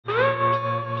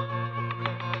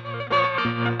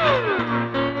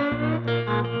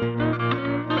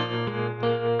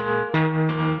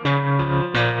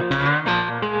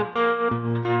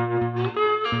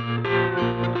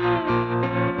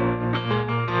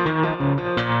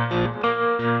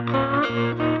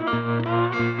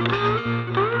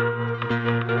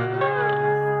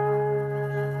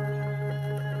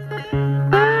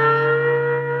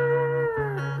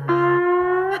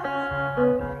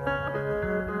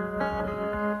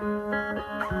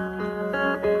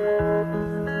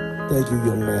Thank you,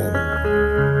 young man.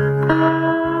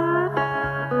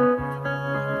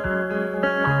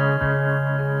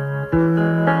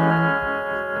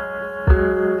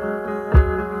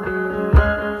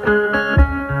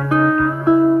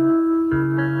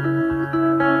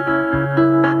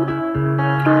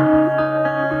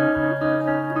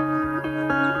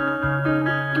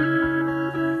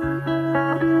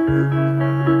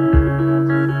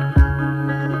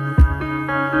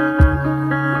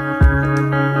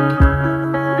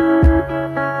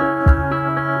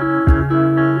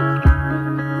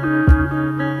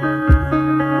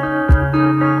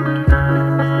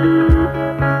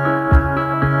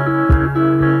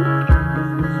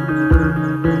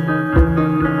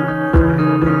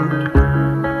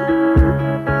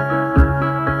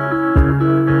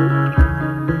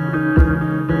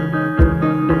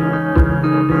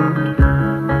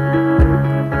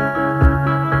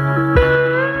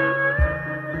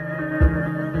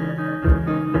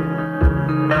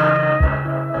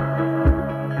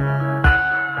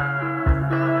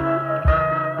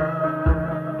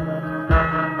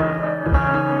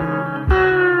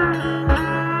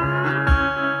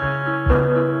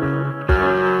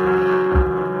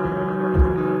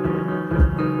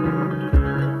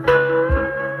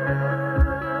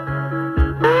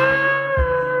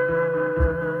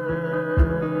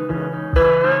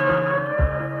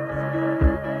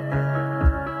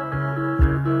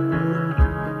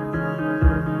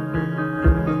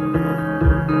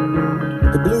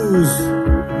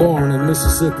 Born in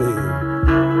Mississippi.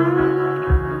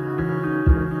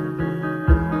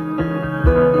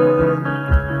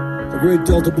 The great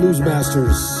Delta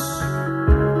Bluesmasters,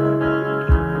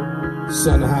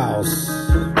 Son House,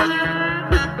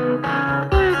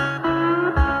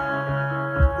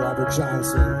 Robert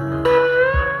Johnson,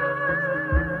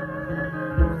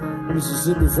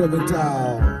 Mississippi from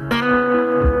McDowell,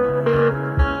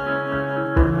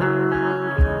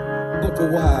 Booker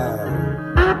Wild,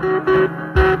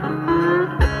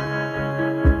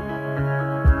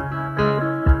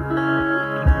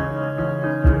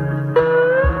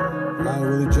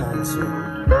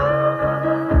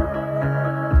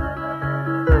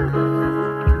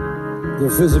 their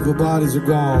physical bodies are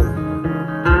gone,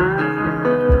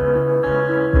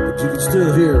 but you can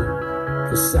still hear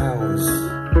the sounds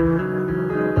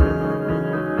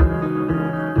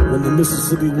when the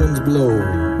Mississippi winds blow.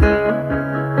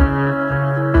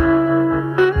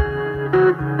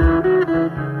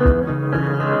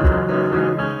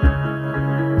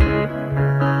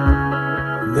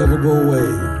 Never go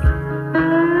away.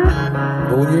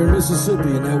 But when you're in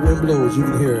Mississippi and that wind blows, you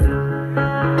can hear it.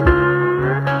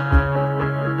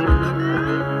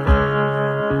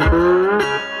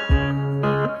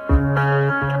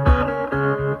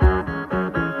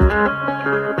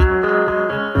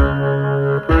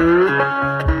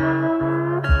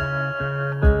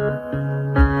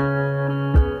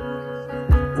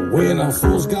 When I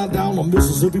first got down on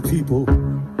Mississippi people,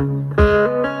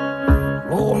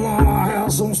 oh Lord, I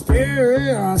had some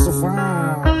spirits to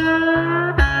find.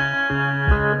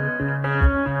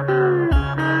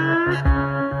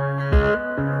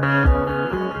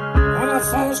 When I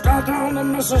first got down to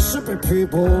Mississippi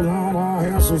people, Lord, I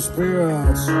had some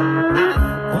spirits.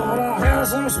 Lord, I had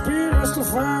some spirits to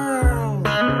find.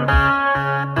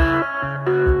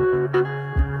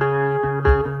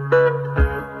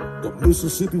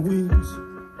 Mississippi winds,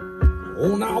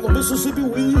 oh now the Mississippi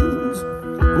winds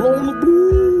blow the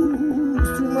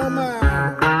blues through my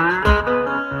mind.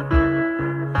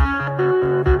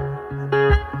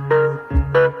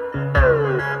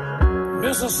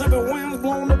 Mississippi winds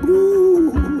blowing the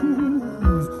blues,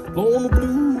 blowing the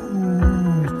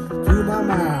blues through my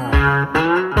mind.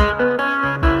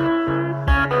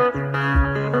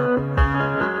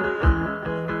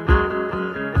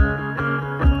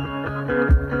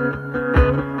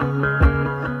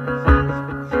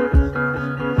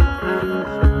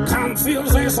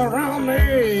 Fields they surround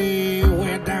me,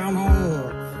 way down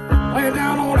on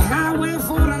Highway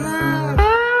 49.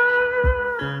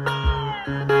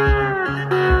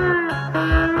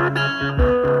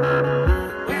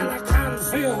 And the cotton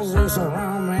fields they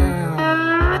surround me,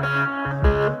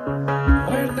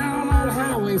 way down on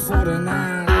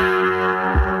 49.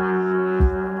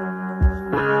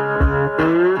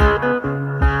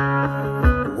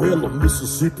 Well, the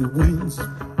Mississippi winds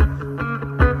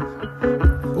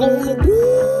blowing the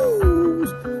blues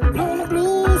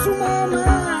from my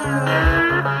mind.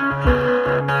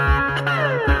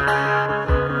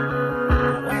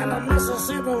 When the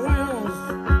Mississippi winds,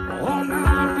 oh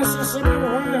now the Mississippi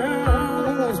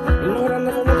winds, Lord, I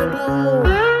never want to blow.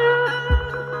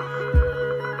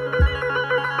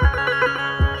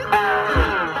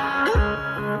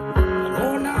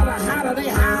 Oh now the hotter they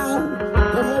howl,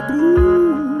 the more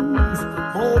blues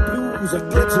I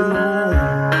get to know.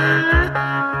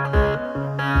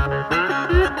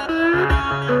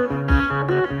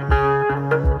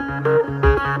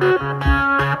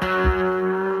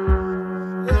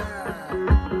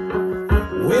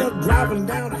 Driving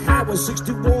down the highway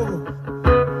 61,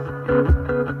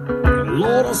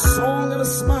 Lord, a song and a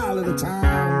smile at a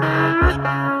time.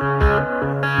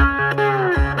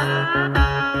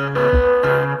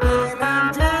 And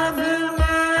I'm driving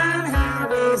down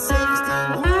highway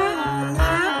 61,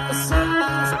 now a song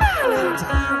and a smile at a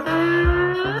time.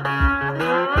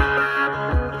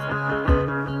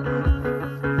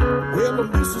 Well, the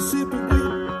Mississippi wind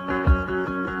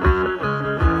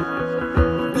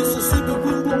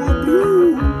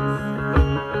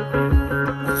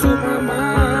to my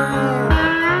mind,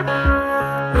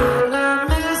 and the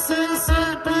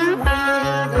Mississippi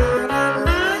wind, and I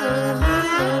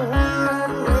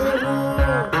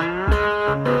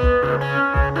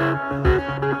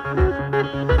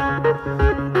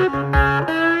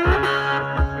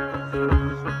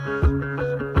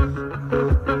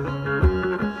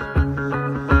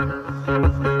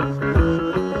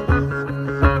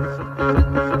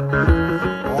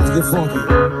let's get funky.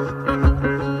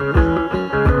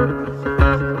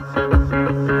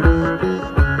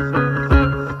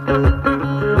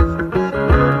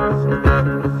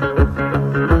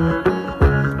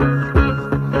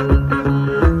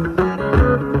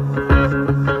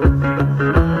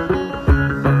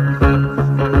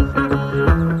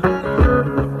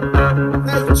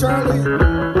 Charlie.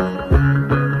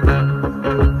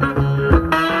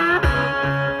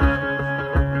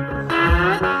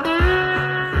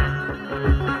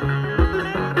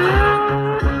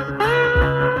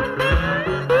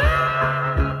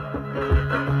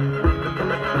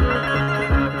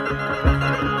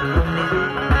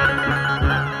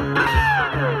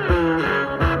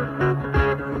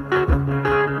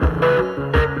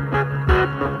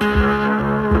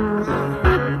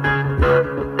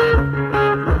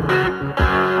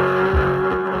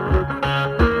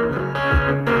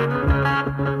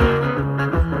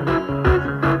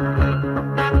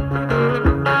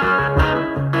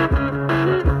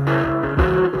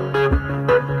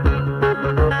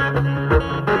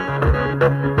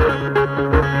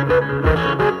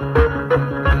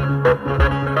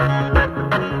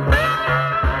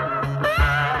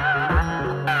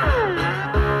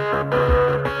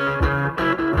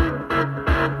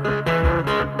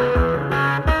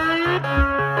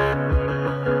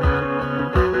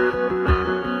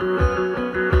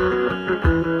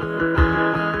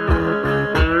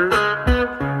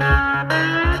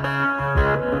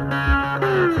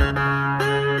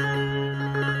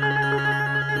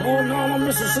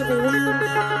 Mississippi wind.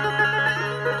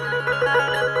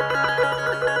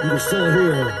 You can still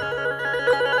hear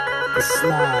the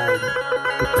slide,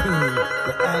 the pain,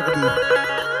 the agony,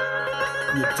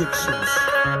 the addictions,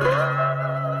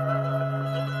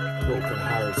 broken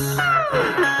hearts,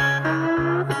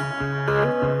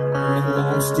 and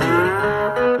long steel.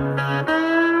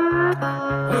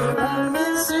 And the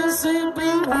Mississippi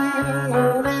wind,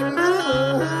 oh, they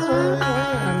blow,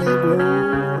 and they blow.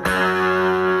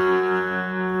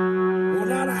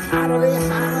 How do they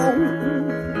howl?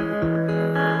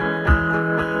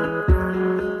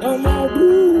 The more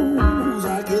blues I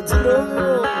get to know.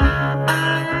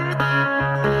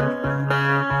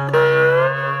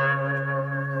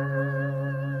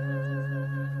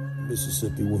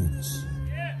 Mississippi winds.